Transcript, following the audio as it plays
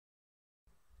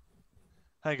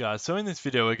Hey guys, so in this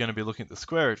video we're going to be looking at the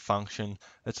square root function,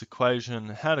 its equation,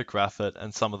 how to graph it,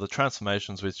 and some of the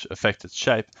transformations which affect its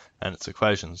shape and its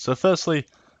equation. So firstly,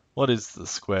 what is the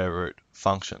square root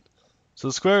function? So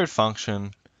the square root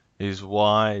function is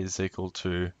y is equal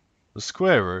to the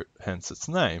square root, hence its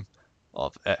name,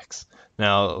 of x.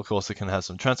 Now, of course, it can have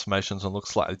some transformations and look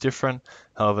slightly different.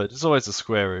 However, it is always the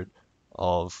square root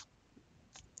of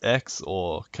x,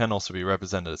 or can also be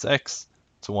represented as x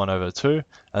to 1 over 2,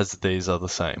 as these are the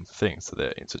same thing, so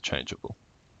they're interchangeable.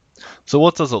 So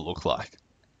what does it look like?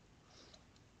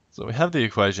 So we have the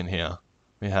equation here.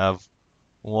 We have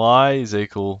y is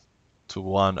equal to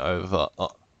 1 over,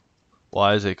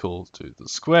 y is equal to the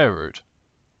square root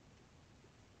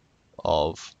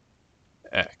of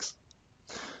x.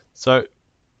 So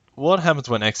what happens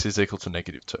when x is equal to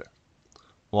negative 2?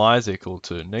 Y is equal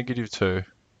to negative 2,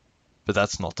 but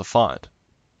that's not defined.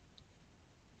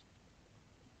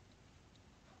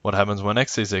 What happens when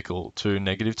x is equal to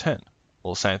negative 10?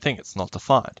 Well, same thing, it's not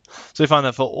defined. So we find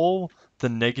that for all the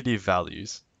negative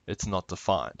values, it's not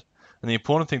defined. And the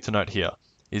important thing to note here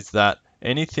is that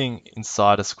anything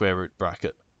inside a square root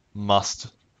bracket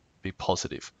must be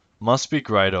positive, must be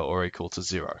greater or equal to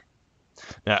 0.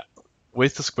 Now,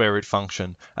 with the square root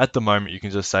function, at the moment you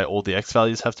can just say all the x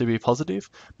values have to be positive,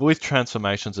 but with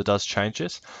transformations it does change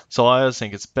this. So I always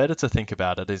think it's better to think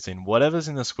about it as in whatever's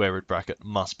in the square root bracket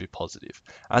must be positive.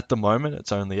 At the moment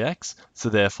it's only x, so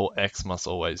therefore x must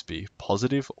always be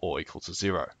positive or equal to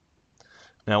 0.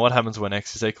 Now what happens when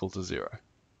x is equal to 0?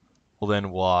 Well then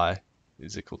y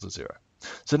is equal to 0.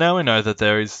 So now we know that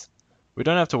we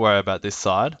don't have to worry about this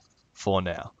side for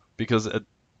now, because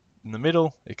in the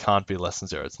middle, it can't be less than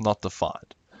 0. It's not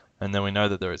defined. And then we know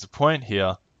that there is a point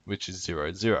here, which is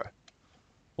 0, 0.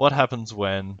 What happens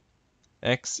when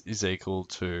x is equal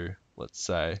to, let's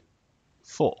say,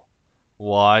 4?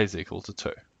 Y is equal to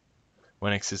 2.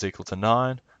 When x is equal to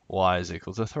 9, y is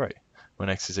equal to 3. When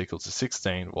x is equal to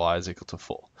 16, y is equal to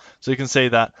 4. So you can see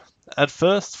that at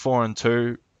first, 4 and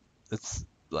 2, it's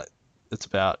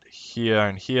about here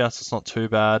and here, so it's not too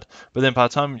bad. But then by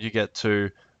the time you get to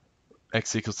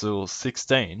x equals to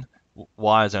 16,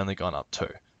 y has only gone up 2.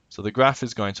 So the graph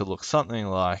is going to look something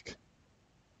like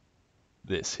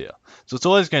this here. So it's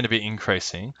always going to be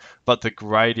increasing, but the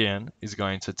gradient is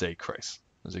going to decrease,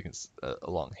 as you can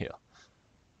along here.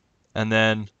 And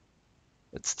then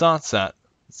it starts at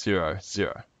 0,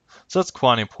 0. So that's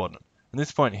quite important. And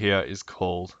this point here is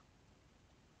called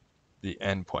the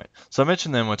endpoint. So I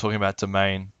mentioned then we're talking about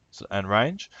domain and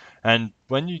range. And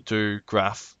when you do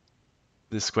graph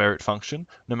this square root function,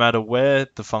 no matter where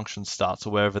the function starts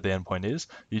or wherever the endpoint is,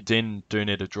 you then do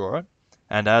need to draw it.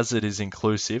 And as it is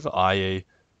inclusive, i.e.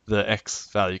 the x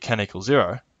value can equal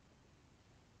 0,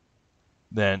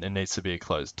 then it needs to be a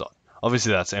closed dot.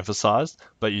 Obviously that's emphasized,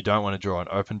 but you don't want to draw an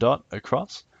open dot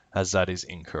across, as that is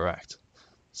incorrect.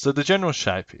 So the general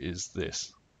shape is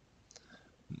this.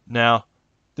 Now,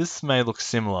 this may look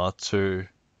similar to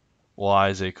y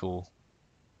is equal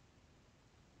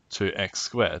to x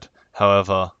squared.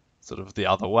 However, sort of the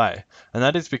other way. And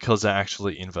that is because they're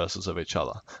actually inverses of each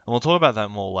other. And we'll talk about that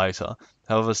more later.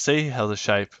 However, see how the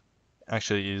shape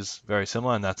actually is very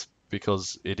similar, and that's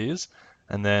because it is.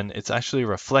 And then it's actually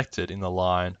reflected in the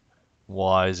line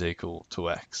y is equal to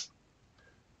x.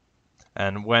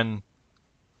 And when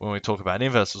we talk about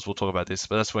inverses, we'll talk about this,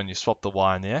 but that's when you swap the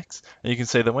y and the x. And you can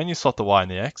see that when you swap the y and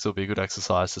the x, it'll be a good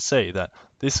exercise to see that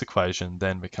this equation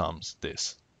then becomes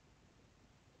this.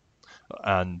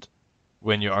 And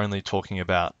when you're only talking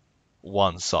about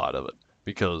one side of it,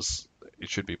 because it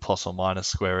should be plus or minus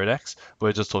square root x, but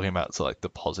we're just talking about like the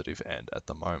positive end at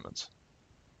the moment.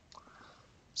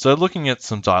 So looking at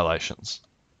some dilations,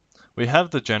 we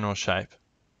have the general shape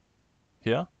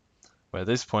here, where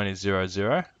this point is 0,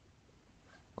 0.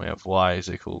 We have y is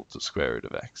equal to square root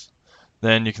of x.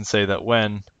 Then you can see that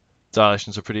when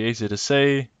dilations are pretty easy to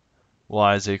see,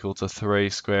 y is equal to 3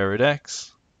 square root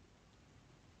x,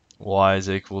 y is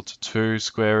equal to 2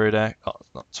 square root x,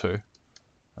 not 2,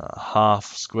 half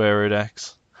square root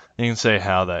x. You can see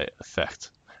how they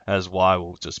affect, as y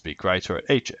will just be greater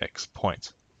at each x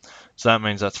point. So that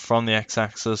means that's from the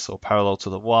x-axis or parallel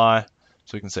to the y.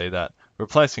 So we can see that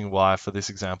replacing y for this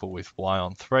example with y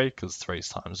on 3, because 3 is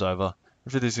times over.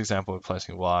 And for this example,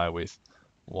 replacing y with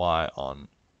y on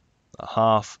a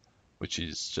half, which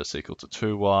is just equal to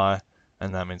 2y.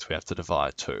 And that means we have to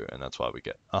divide 2, and that's why we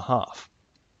get a half.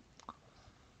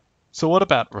 So what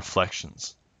about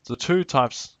reflections? So two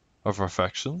types of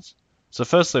reflections. So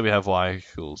firstly, we have y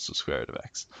equals the square root of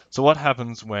x. So what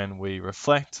happens when we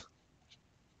reflect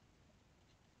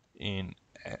in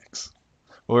x?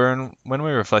 When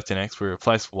we reflect in x, we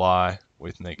replace y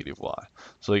with negative y.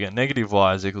 So we get negative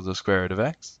y is equal to the square root of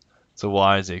x. So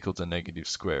y is equal to negative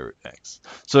square root x.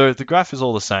 So the graph is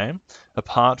all the same,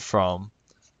 apart from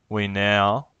we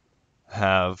now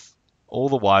have all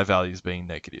the y values being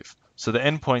negative. So the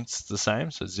endpoint's the same,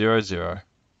 so 0, 0,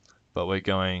 but we're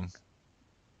going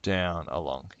down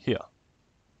along here.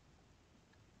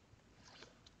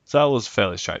 So that was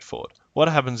fairly straightforward. What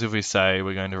happens if we say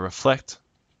we're going to reflect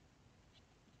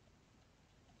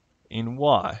in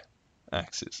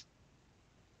y-axis?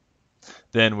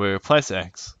 Then we replace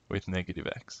x with negative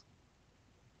x.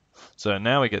 So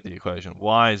now we get the equation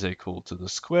y is equal to the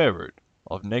square root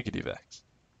of negative x.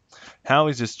 How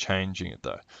is this changing it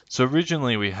though? So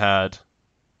originally we had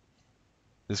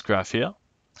this graph here,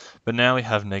 but now we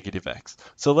have negative x.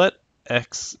 So let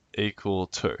x equal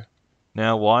 2.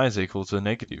 Now y is equal to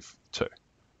negative 2.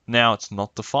 Now it's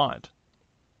not defined.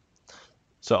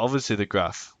 So obviously the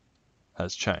graph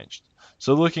has changed.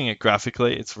 So looking at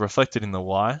graphically, it's reflected in the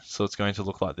y, so it's going to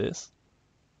look like this.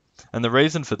 And the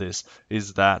reason for this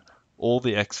is that all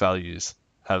the x values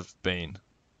have been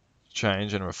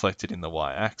changed and reflected in the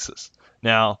y-axis.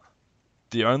 Now,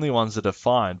 the only ones that are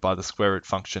defined by the square root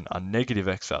function are negative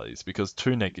x values, because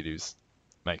two negatives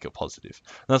make a positive.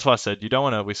 And that's why I said you don't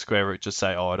want to, with square root, just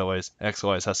say, oh, x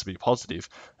always has to be positive,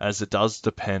 as it does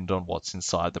depend on what's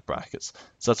inside the brackets.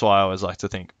 So that's why I always like to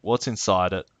think, what's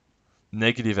inside it?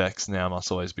 Negative x now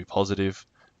must always be positive.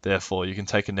 Therefore, you can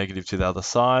take a negative to the other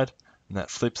side, and that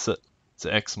flips it. So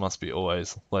x must be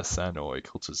always less than or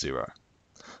equal to 0.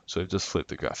 So we've just flipped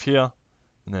the graph here,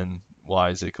 and then y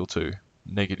is equal to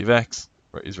negative x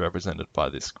is represented by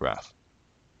this graph.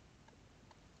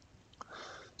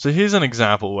 So here's an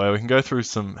example where we can go through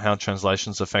how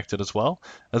translation's affected as well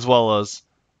as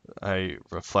a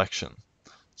reflection.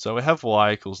 So we have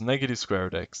y equals negative square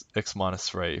root x minus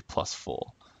 3 plus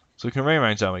 4. So we can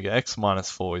rearrange that and we get x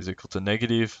minus 4 is equal to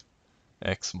negative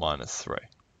x minus 3.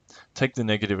 Take the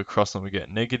negative across and we get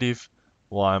negative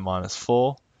y minus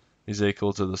 4 is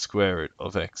equal to the square root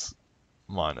of x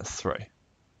minus 3.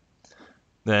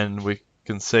 Then we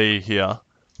can see here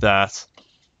that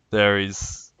there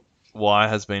is y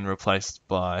has been replaced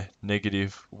by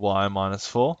negative y minus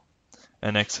 4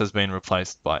 and x has been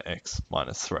replaced by x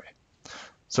minus 3.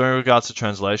 So in regards to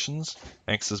translations,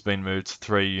 x has been moved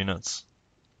 3 units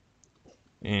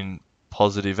in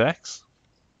positive x,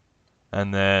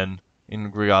 and then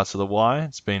in regards to the y,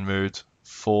 it's been moved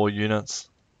 4 units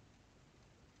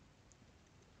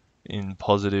in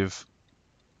positive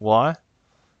y,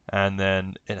 and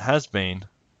then it has been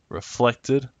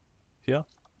reflected here.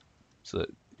 So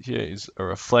here is a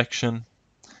reflection,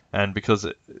 and because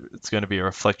it's going to be a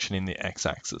reflection in the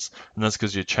x-axis, and that's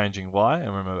because you're changing y,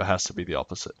 and remember it has to be the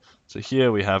opposite. So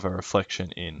here we have a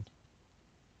reflection in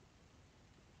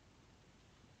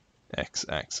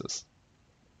x-axis.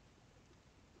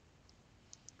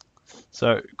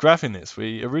 So graphing this,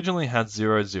 we originally had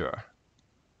 0, 0,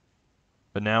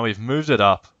 but now we've moved it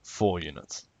up 4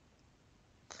 units,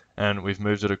 and we've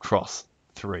moved it across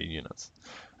 3 units.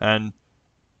 And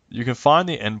you can find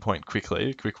the endpoint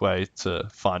quickly. A quick way to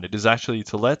find it is actually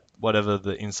to let whatever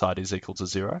the inside is equal to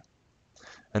 0,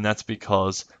 and that's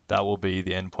because that will be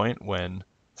the endpoint when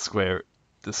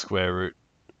the square root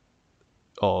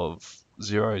of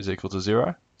 0 is equal to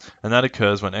 0, and that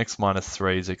occurs when x minus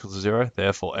 3 is equal to 0,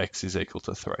 therefore x is equal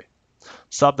to 3.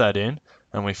 Sub that in,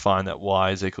 and we find that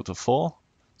y is equal to 4,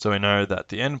 so we know that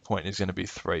the endpoint is going to be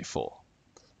 3, 4.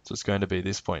 So it's going to be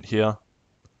this point here,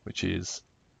 which is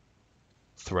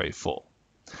 3, 4.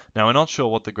 Now we're not sure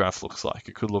what the graph looks like.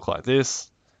 It could look like this,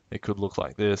 it could look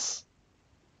like this,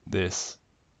 this,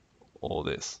 or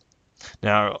this.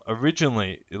 Now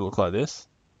originally it looked like this.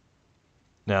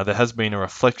 Now there has been a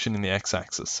reflection in the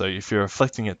x-axis, so if you're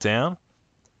reflecting it down,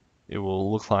 it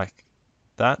will look like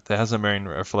that. There hasn't been a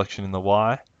reflection in the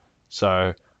y,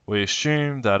 so we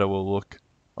assume that it will look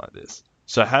like this.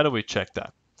 So how do we check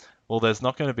that? Well, there's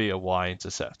not going to be a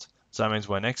y-intercept. So that means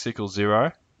when x equals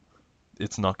 0,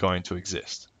 it's not going to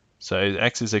exist. So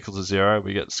x is equal to 0,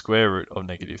 we get the square root of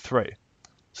negative 3.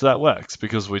 So that works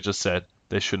because we just said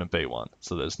there shouldn't be one,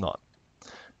 so there's not.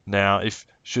 Now,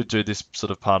 should do this sort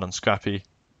of part on Scrappy,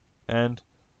 and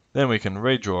then we can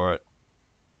redraw it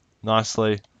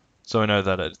nicely. So we know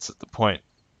that it's at the point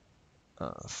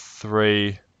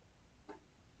 3,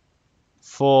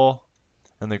 4,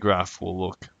 and the graph will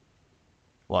look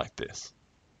like this.